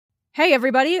Hey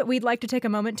everybody, we'd like to take a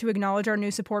moment to acknowledge our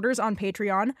new supporters on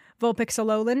Patreon,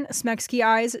 Volpixololan, Smexky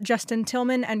Eyes, Justin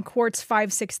Tillman, and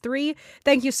Quartz563.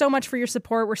 Thank you so much for your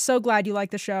support, we're so glad you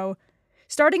like the show.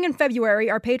 Starting in February,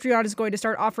 our Patreon is going to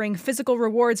start offering physical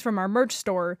rewards from our merch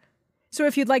store. So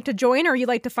if you'd like to join or you'd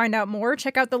like to find out more,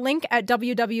 check out the link at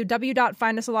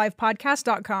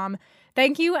www.findusalivepodcast.com.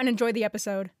 Thank you and enjoy the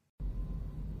episode.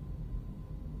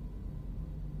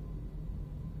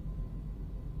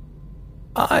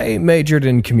 I majored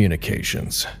in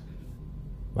communications.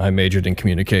 I majored in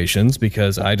communications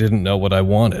because I didn't know what I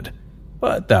wanted.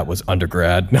 But that was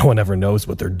undergrad. No one ever knows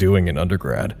what they're doing in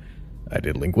undergrad. I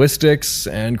did linguistics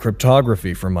and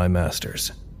cryptography for my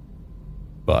master's.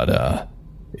 But,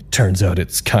 it turns out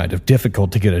it's kind of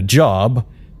difficult to get a job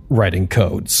writing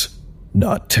codes.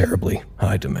 Not terribly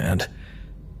high demand.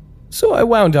 So I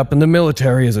wound up in the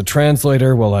military as a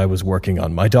translator while I was working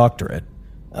on my doctorate.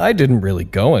 I didn't really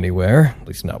go anywhere, at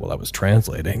least not while I was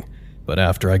translating. But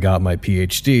after I got my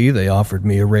PhD, they offered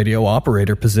me a radio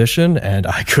operator position, and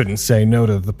I couldn't say no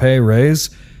to the pay raise.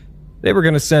 They were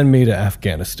going to send me to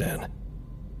Afghanistan.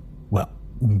 Well,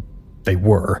 they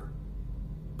were.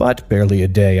 But barely a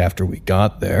day after we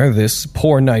got there, this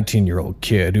poor 19-year-old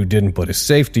kid who didn't put his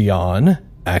safety on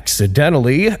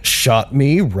accidentally shot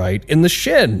me right in the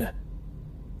shin.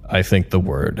 I think the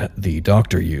word the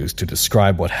doctor used to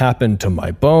describe what happened to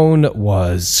my bone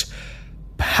was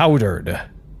powdered.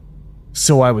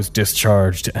 So I was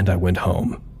discharged and I went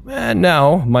home. And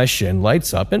now my shin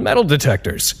lights up in metal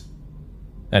detectors.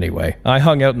 Anyway, I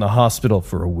hung out in the hospital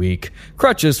for a week,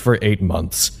 crutches for 8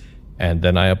 months, and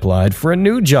then I applied for a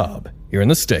new job here in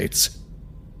the States.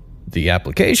 The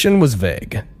application was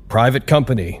vague. Private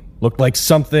company. Looked like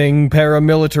something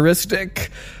paramilitaristic.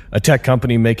 A tech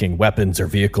company making weapons or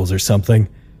vehicles or something.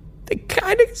 They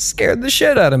kind of scared the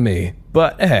shit out of me.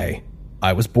 But hey,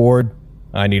 I was bored,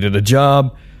 I needed a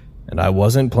job, and I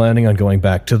wasn't planning on going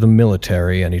back to the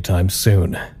military anytime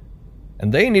soon.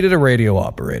 And they needed a radio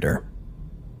operator.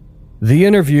 The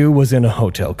interview was in a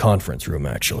hotel conference room,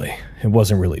 actually. It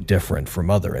wasn't really different from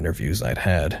other interviews I'd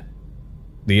had.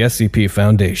 The SCP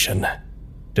Foundation.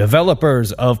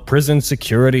 Developers of prison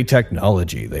security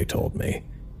technology, they told me.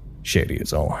 Shady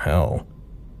as all hell.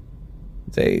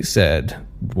 They said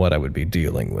what I would be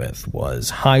dealing with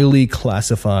was highly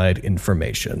classified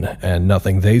information, and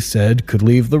nothing they said could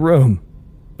leave the room.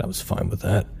 I was fine with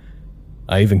that.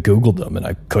 I even Googled them, and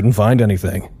I couldn't find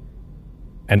anything.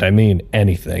 And I mean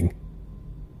anything.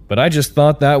 But I just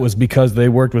thought that was because they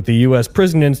worked with the U.S.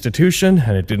 prison institution,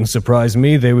 and it didn't surprise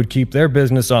me they would keep their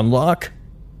business on lock.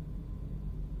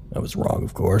 I was wrong,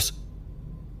 of course.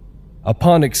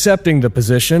 Upon accepting the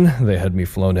position, they had me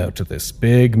flown out to this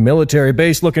big military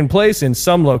base-looking place in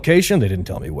some location, they didn't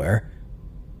tell me where.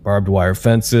 Barbed wire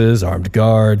fences, armed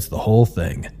guards, the whole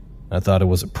thing. I thought it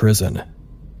was a prison.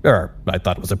 I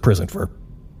thought it was a prison for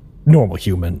normal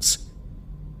humans.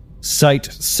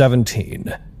 Site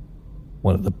 17.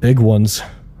 One of the big ones,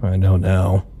 I know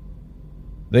now.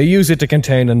 They use it to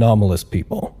contain anomalous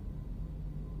people.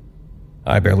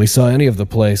 I barely saw any of the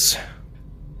place.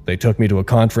 They took me to a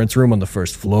conference room on the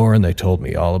first floor and they told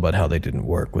me all about how they didn't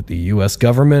work with the US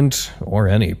government or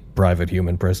any private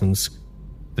human prisons.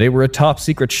 They were a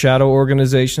top-secret shadow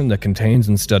organization that contains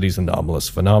and studies anomalous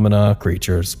phenomena,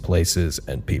 creatures, places,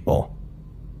 and people.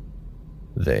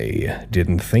 They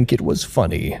didn't think it was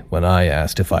funny when I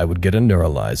asked if I would get a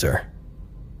neuralizer.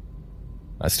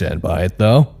 I stand by it,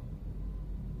 though.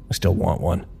 I still want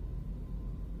one.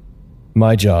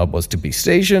 My job was to be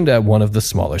stationed at one of the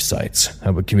smaller sites. I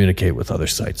would communicate with other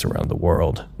sites around the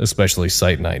world, especially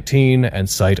Site 19 and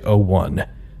Site 01.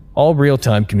 All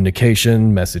real-time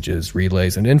communication, messages,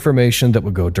 relays, and information that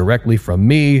would go directly from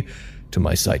me to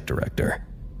my site director.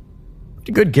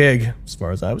 A good gig, as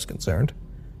far as I was concerned.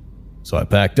 So I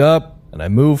packed up, and I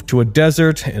moved to a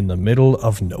desert in the middle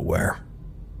of nowhere.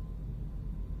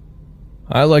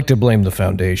 I like to blame the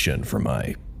Foundation for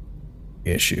my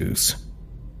issues.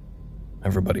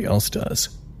 Everybody else does.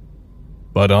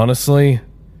 But honestly,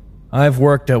 I've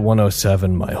worked at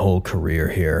 107 my whole career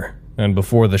here, and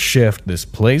before the shift, this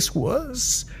place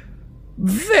was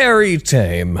very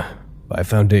tame by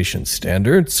Foundation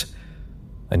standards.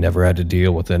 I never had to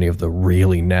deal with any of the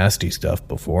really nasty stuff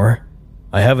before.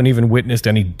 I haven't even witnessed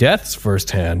any deaths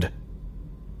firsthand.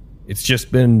 It's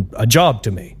just been a job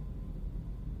to me.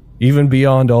 Even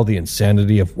beyond all the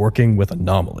insanity of working with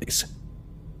anomalies.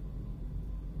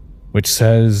 Which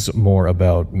says more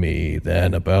about me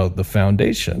than about the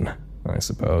Foundation, I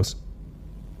suppose.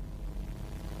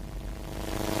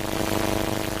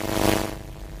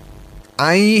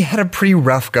 I had a pretty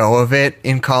rough go of it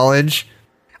in college.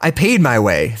 I paid my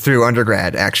way through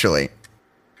undergrad, actually.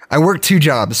 I worked 2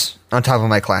 jobs on top of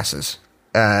my classes.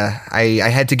 I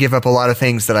had to give up a lot of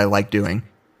things that I liked doing.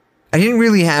 I didn't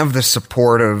really have the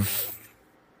support of...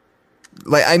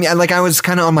 I was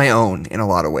kind of on my own in a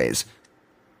lot of ways.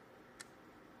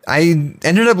 I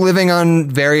ended up living on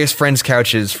various friends'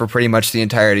 couches for pretty much the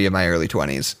entirety of my early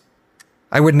 20s.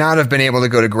 I would not have been able to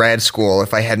go to grad school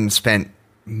if I hadn't spent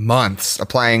months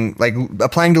applying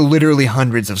to literally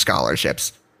hundreds of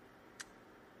scholarships.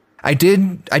 I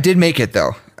did make it,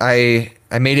 though. I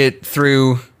made it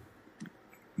through,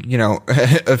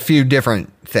 a few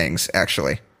different things,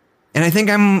 actually. And I think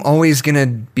I'm always going to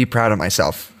be proud of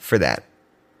myself for that.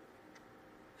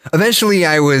 Eventually,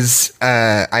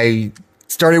 I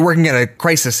started working at a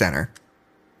crisis center.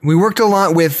 We worked a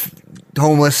lot with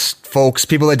homeless folks,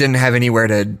 people that didn't have anywhere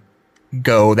to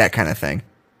go, that kind of thing.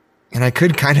 And I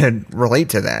could kind of relate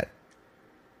to that.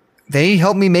 They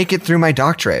helped me make it through my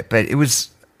doctorate, but it was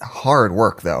hard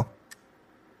work, though.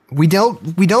 We dealt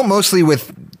mostly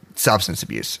with substance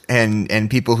abuse and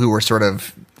people who were sort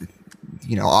of,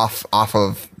 off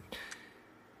of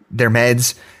their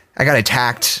meds. I got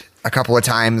attacked a couple of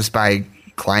times by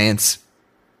clients.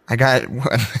 I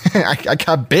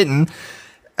got bitten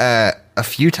a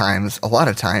few times, a lot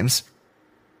of times.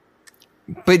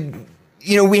 But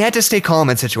we had to stay calm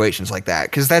in situations like that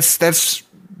because that's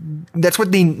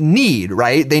what they need,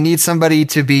 right? They need somebody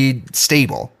to be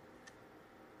stable.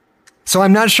 So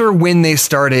I'm not sure when they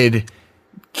started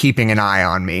keeping an eye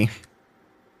on me.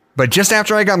 But just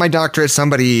after I got my doctorate,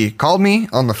 somebody called me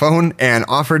on the phone and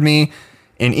offered me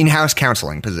an in-house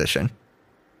counseling position.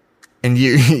 And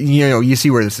you see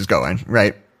where this is going,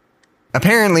 right?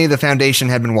 Apparently, the foundation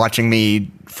had been watching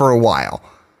me for a while.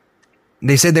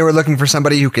 They said they were looking for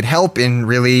somebody who could help in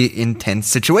really intense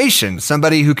situations,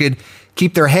 somebody who could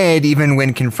keep their head even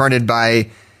when confronted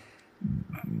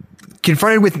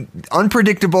with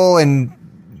unpredictable and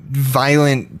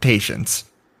violent patients.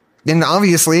 And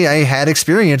obviously, I had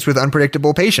experience with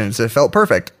unpredictable patients. It felt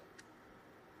perfect.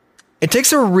 It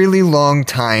takes a really long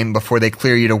time before they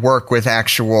clear you to work with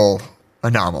actual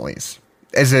anomalies.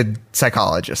 As a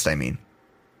psychologist, I mean.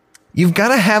 You've got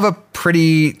to have a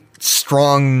pretty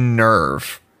strong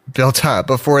nerve built up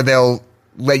before they'll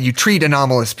let you treat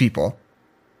anomalous people.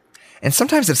 And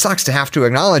sometimes it sucks to have to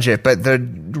acknowledge it, but the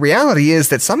reality is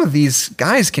that some of these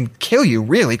guys can kill you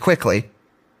really quickly.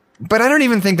 But I don't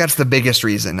even think that's the biggest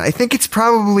reason. I think it's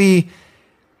probably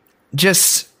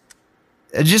just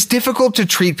difficult to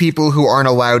treat people who aren't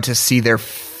allowed to see their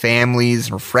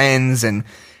families or friends and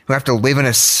who have to live in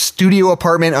a studio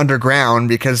apartment underground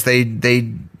because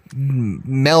they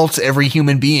melt every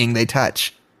human being they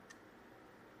touch.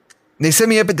 They set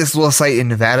me up at this little site in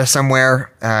Nevada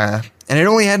somewhere, and it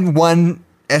only had one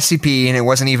SCP, and it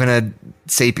wasn't even a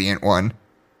sapient one.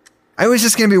 I was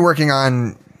just going to be working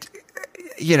on,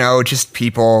 just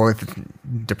people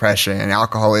with depression,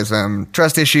 alcoholism,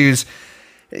 trust issues,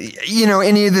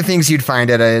 any of the things you'd find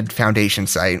at a foundation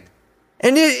site.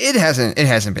 And it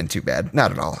hasn't been too bad.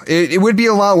 Not at all. It would be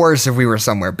a lot worse if we were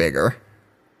somewhere bigger.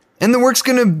 And the work's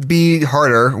going to be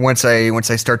harder once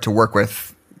I start to work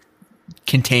with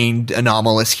contained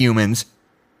anomalous humans.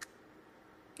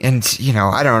 And,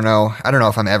 I don't know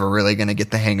if I'm ever really going to get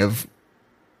the hang of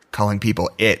calling people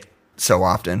it so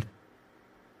often.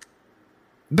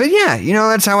 But yeah,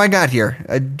 that's how I got here.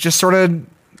 I just sort of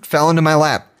fell into my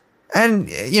lap. And,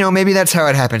 maybe that's how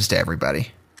it happens to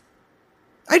everybody.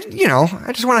 I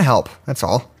just want to help. That's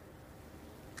all.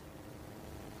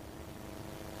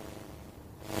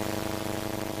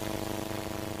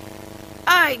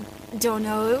 I don't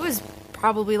know. It was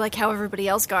probably like how everybody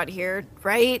else got here,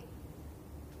 right?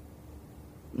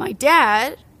 My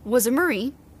dad was a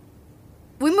Marine.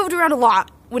 We moved around a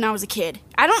lot when I was a kid.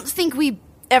 I don't think we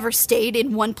ever stayed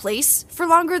in one place for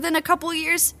longer than a couple of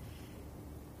years.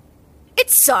 It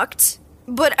sucked,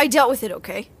 but I dealt with it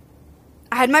okay.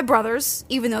 I had my brothers,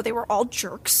 even though they were all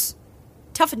jerks.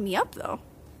 Toughened me up, though.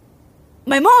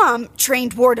 My mom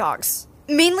trained war dogs,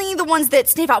 mainly the ones that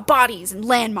sniff out bodies and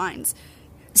landmines.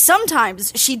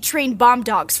 Sometimes she'd train bomb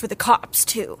dogs for the cops,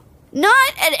 too.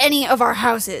 Not at any of our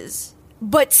houses,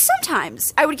 but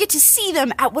sometimes I would get to see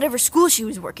them at whatever school she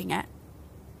was working at.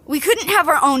 We couldn't have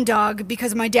our own dog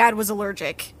because my dad was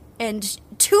allergic, and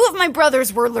 2 of my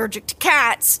brothers were allergic to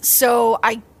cats, so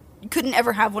I couldn't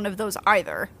ever have one of those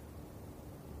either.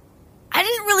 I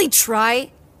didn't really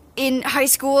try in high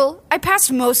school. I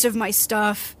passed most of my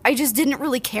stuff. I just didn't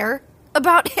really care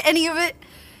about any of it.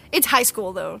 It's high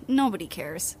school, though. Nobody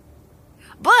cares.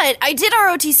 But I did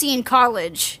ROTC in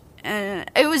college.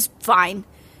 It was fine.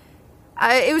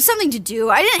 It was something to do.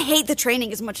 I didn't hate the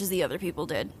training as much as the other people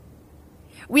did.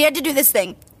 we had to do this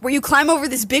thing where you climb over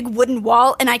this big wooden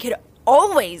wall, and I could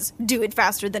always do it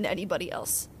faster than anybody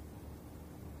else.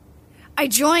 I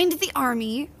joined the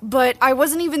army, but I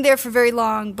wasn't even there for very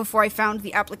long before I found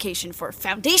the application for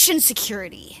Foundation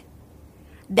Security.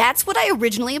 That's what I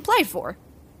originally applied for.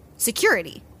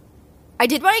 Security. I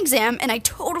did my exam, and I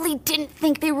totally didn't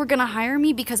think they were gonna hire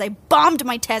me because I bombed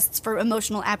my tests for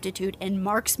emotional aptitude and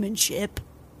marksmanship.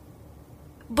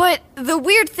 But the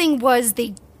weird thing was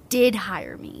they did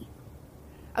hire me.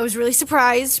 I was really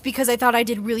surprised because I thought I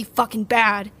did really fucking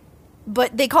bad.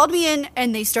 But they called me in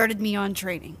and they started me on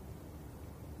training.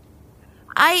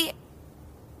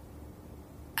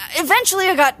 Eventually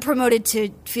I got promoted to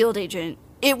field agent.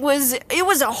 It was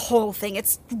a whole thing.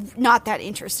 It's not that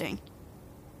interesting.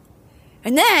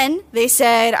 And then they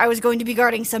said I was going to be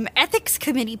guarding some ethics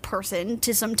committee person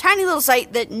to some tiny little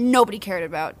site that nobody cared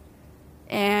about.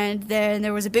 And then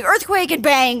there was a big earthquake and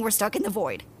bang, we're stuck in the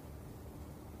void.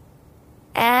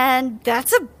 And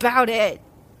that's about it.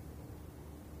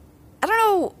 I don't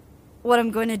know what I'm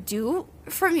going to do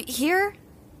from here,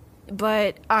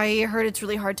 but I heard it's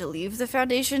really hard to leave the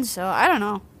Foundation, so I don't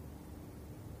know.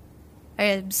 I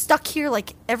am stuck here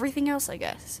like everything else, I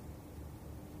guess.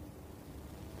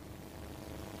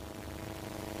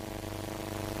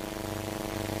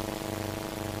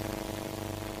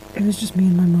 It was just me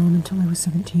and my mom until I was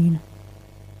 17.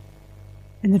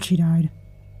 And then she died.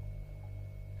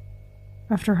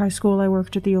 After high school, I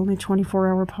worked at the only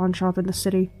 24-hour pawn shop in the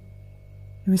city.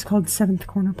 It was called Seventh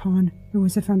Corner Pawn. It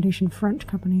was a Foundation French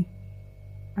company.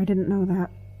 I didn't know that.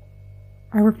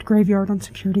 I worked graveyard on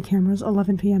security cameras,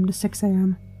 11 p.m. to 6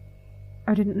 a.m.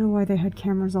 I didn't know why they had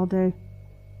cameras all day.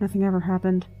 Nothing ever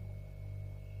happened.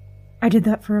 I did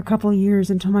that for a couple years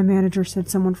until my manager said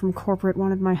someone from corporate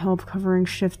wanted my help covering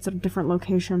shifts at a different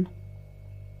location.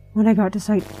 When I got to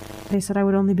site, they said I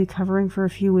would only be covering for a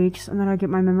few weeks, and then I'd get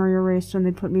my memory erased and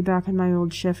they'd put me back in my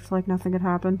old shift like nothing had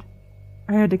happened.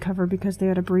 I had to cover because they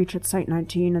had a breach at Site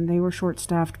 19 and they were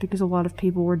short-staffed because a lot of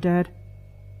people were dead.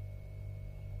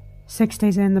 6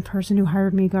 days in, the person who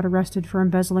hired me got arrested for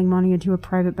embezzling money into a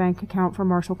private bank account for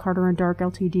Marshall Carter and Dark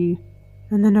Ltd.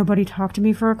 And then nobody talked to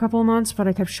me for a couple of months, but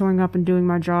I kept showing up and doing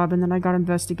my job, and then I got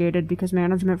investigated because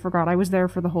management forgot I was there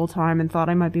for the whole time and thought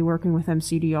I might be working with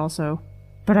MCD also.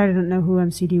 But I didn't know who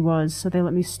MCD was, so they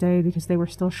let me stay because they were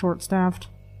still short-staffed.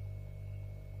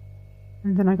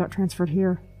 And then I got transferred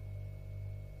here.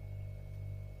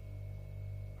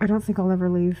 I don't think I'll ever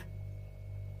leave.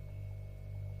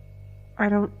 I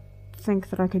don't think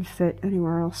that I could fit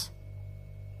anywhere else.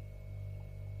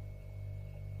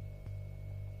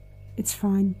 It's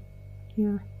fine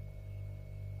here.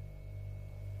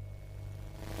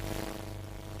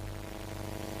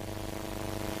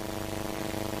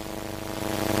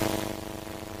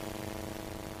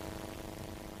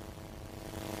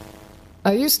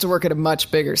 I used to work at a much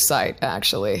bigger site,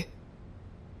 actually.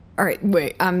 Alright,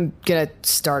 wait, I'm gonna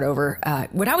start over.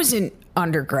 When I was in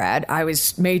undergrad, I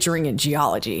was majoring in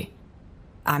geology.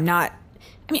 I'm not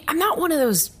one of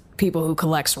those people who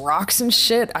collects rocks and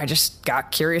shit. I just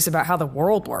got curious about how the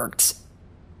world worked.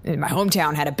 And my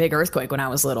hometown had a big earthquake when I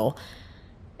was little.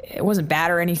 It wasn't bad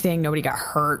or anything, nobody got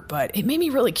hurt, but it made me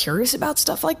really curious about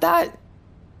stuff like that.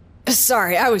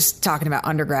 Sorry, I was talking about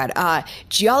undergrad.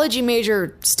 Geology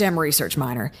major, STEM research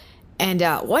minor. And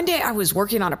one day I was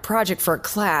working on a project for a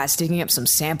class, digging up some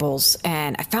samples,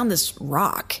 and I found this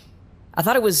rock. I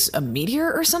thought it was a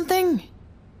meteor or something.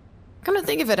 Come to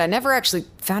think of it, I never actually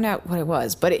found out what it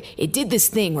was, but it did this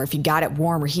thing where if you got it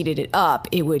warm or heated it up,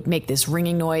 it would make this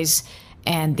ringing noise,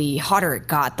 and the hotter it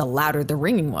got, the louder the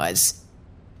ringing was.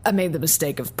 I made the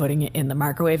mistake of putting it in the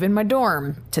microwave in my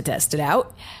dorm to test it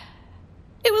out.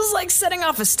 It was like setting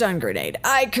off a stun grenade.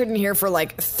 I couldn't hear for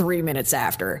like 3 minutes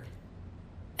after.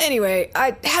 Anyway,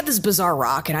 I had this bizarre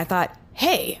rock and I thought,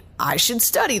 hey, I should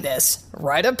study this.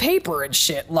 Write a paper and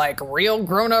shit like real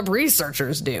grown-up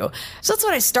researchers do. So that's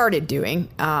what I started doing.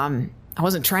 I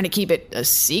wasn't trying to keep it a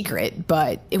secret,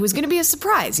 but it was going to be a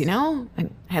surprise, you know? I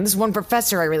had this one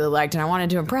professor I really liked and I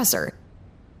wanted to impress her.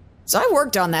 So I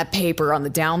worked on that paper on the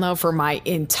down low for my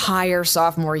entire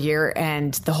sophomore year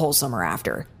and the whole summer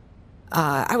after.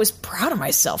 I was proud of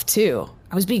myself, too.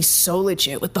 I was being so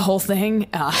legit with the whole thing.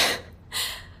 I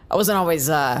wasn't always,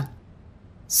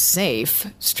 safe,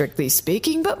 strictly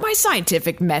speaking, but my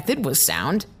scientific method was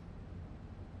sound.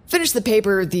 Finished the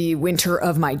paper the winter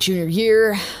of my junior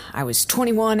year. I was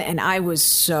 21, and I was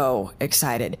so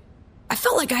excited. I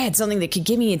felt like I had something that could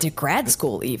get me into grad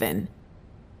school, even.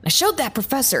 I showed that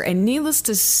professor, and needless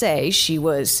to say, she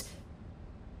was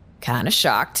kind of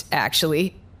shocked,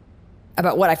 actually.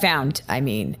 About what I found, I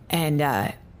mean. And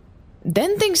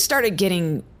then things started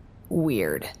getting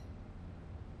weird.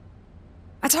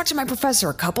 I talked to my professor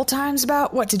a couple times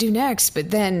about what to do next, but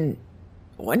then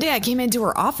one day I came into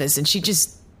her office and she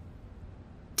just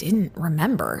didn't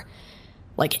remember,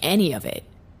 like, any of it.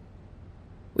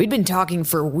 We'd been talking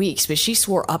for weeks, but she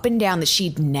swore up and down that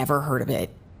she'd never heard of it.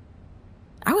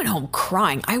 I went home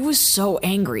crying. I was so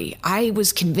angry. I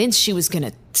was convinced she was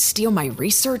gonna steal my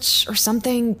research or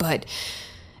something, but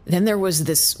then there was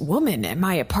this woman at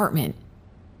my apartment.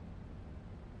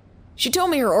 She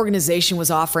told me her organization was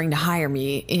offering to hire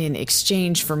me in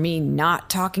exchange for me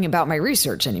not talking about my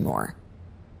research anymore.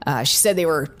 She said they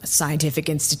were a scientific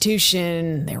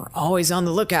institution. They were always on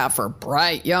the lookout for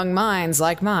bright young minds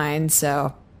like mine,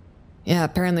 so yeah,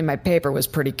 apparently my paper was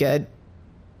pretty good.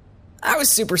 I was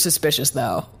super suspicious,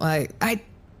 though. I'd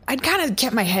kind of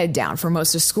kept my head down for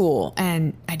most of school,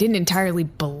 and I didn't entirely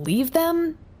believe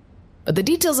them, but the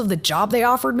details of the job they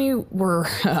offered me were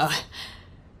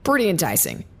pretty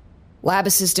enticing. Lab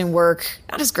assistant work,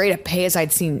 not as great a pay as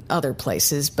I'd seen other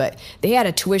places, but they had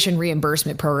a tuition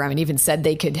reimbursement program and even said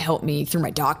they could help me through my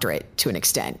doctorate to an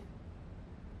extent.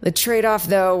 The trade-off,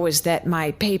 though, was that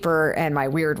my paper and my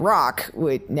weird rock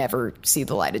would never see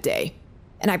the light of day,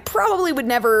 and I probably would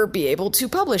never be able to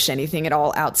publish anything at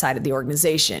all outside of the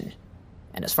organization.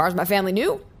 And as far as my family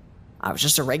knew, I was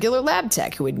just a regular lab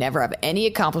tech who would never have any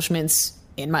accomplishments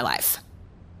in my life.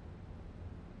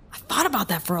 I thought about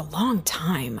that for a long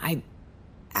time. I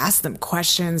asked them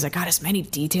questions. I got as many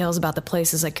details about the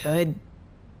place as I could.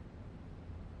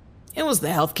 It was the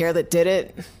healthcare that did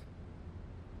it.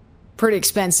 Pretty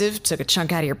expensive, took a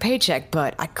chunk out of your paycheck,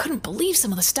 but I couldn't believe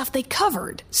some of the stuff they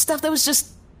covered. Stuff that was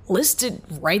just listed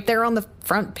right there on the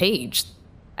front page.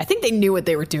 I think they knew what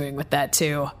they were doing with that,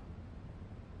 too.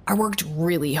 I worked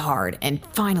really hard, and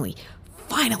finally,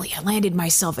 I landed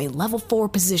myself a level 4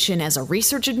 position as a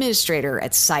research administrator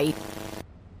at site.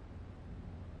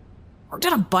 Worked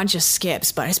on a bunch of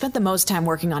skips, but I spent the most time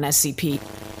working on SCP.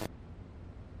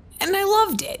 And I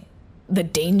loved it. The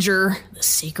danger, the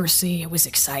secrecy, it was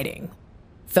exciting.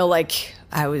 Felt like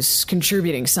I was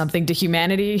contributing something to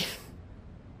humanity.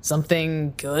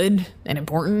 Something good and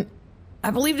important.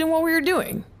 I believed in what we were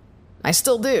doing. I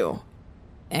still do.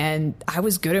 And I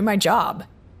was good at my job.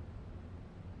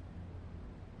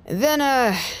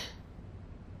 Then,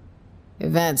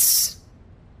 events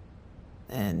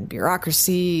and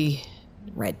bureaucracy,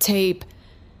 red tape,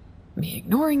 me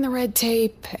ignoring the red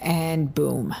tape, and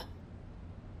boom.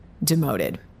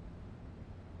 Demoted.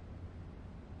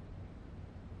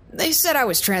 They said I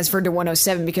was transferred to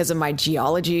 107 because of my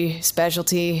geology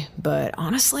specialty, but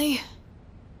honestly,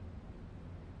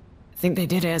 I think they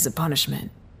did it as a punishment.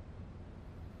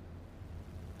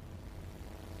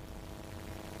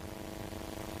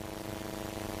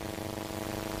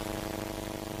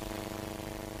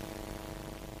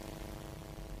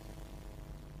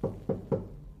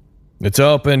 It's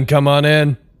open. Come on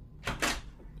in.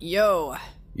 Yo.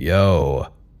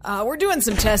 We're doing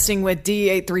some testing with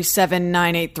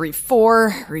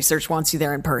D8379834. Research wants you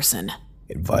there in person.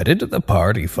 Invited to the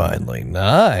party finally.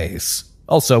 Nice.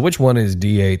 Also, which one is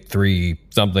D83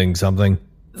 something?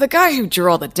 The guy who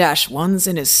drew all the -1s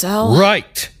in his cell.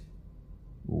 Right.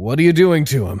 What are you doing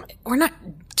to him? We're not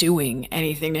doing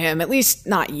anything to him, at least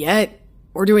not yet.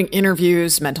 We're doing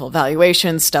interviews, mental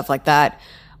evaluations, stuff like that.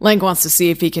 Lang wants to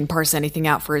see if he can parse anything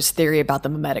out for his theory about the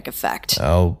mimetic effect.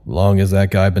 How long has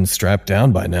that guy been strapped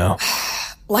down by now?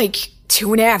 Like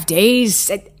 2.5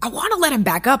 days. I want to let him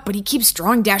back up, but he keeps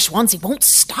drawing -1s. He won't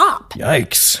stop.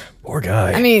 Yikes. Poor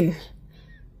guy. I mean,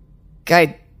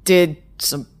 guy did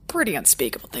some pretty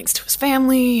unspeakable things to his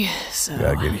family, so...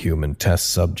 Gotta get human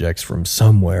test subjects from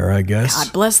somewhere, I guess.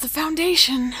 God bless the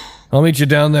Foundation. I'll meet you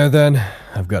down there then.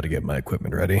 I've got to get my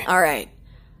equipment ready. All right.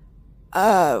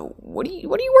 What are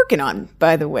you working on,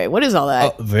 by the way? What is all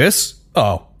that? This?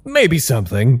 Oh, maybe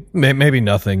something. Maybe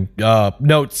nothing.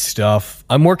 Note stuff.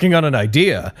 I'm working on an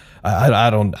idea. I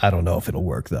don't know if it'll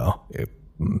work though.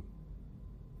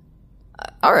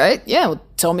 All right. Yeah. Well,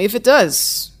 tell me if it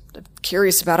does. I'm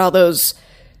curious about all those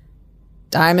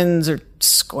diamonds or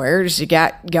squares you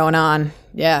got going on.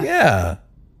 Yeah. Yeah.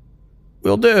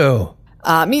 Will do.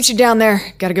 Meet you down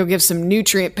there. Gotta go give some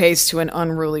nutrient paste to an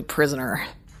unruly prisoner.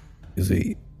 Is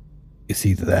he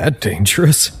that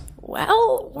dangerous?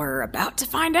 Well, we're about to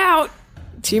find out.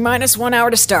 T-minus 1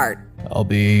 hour to start. I'll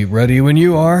be ready when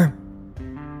you are.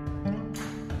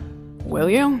 Will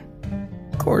you?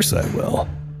 Of course I will.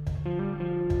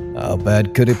 How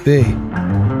bad could it be?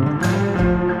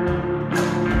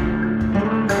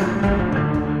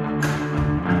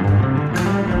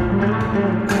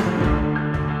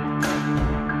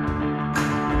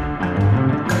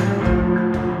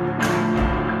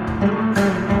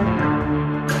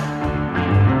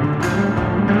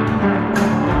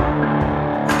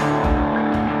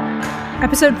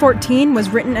 Episode 14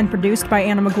 was written and produced by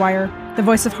Anna Maguire. The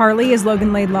voice of Harley is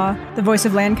Logan Laidlaw. The voice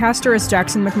of Lancaster is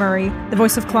Jackson McMurray. The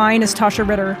voice of Klein is Tasha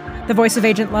Ritter. The voice of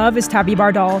Agent Love is Tabby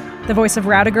Bardal. The voice of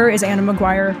Radiger is Anna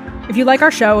Maguire. If you like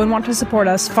our show and want to support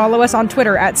us, follow us on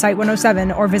Twitter at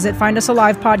Site107 or visit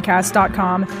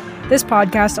findusalivepodcast.com. This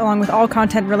podcast, along with all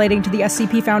content relating to the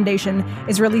SCP Foundation,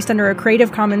 is released under a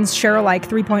Creative Commons Share-alike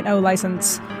 3.0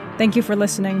 license. Thank you for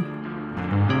listening.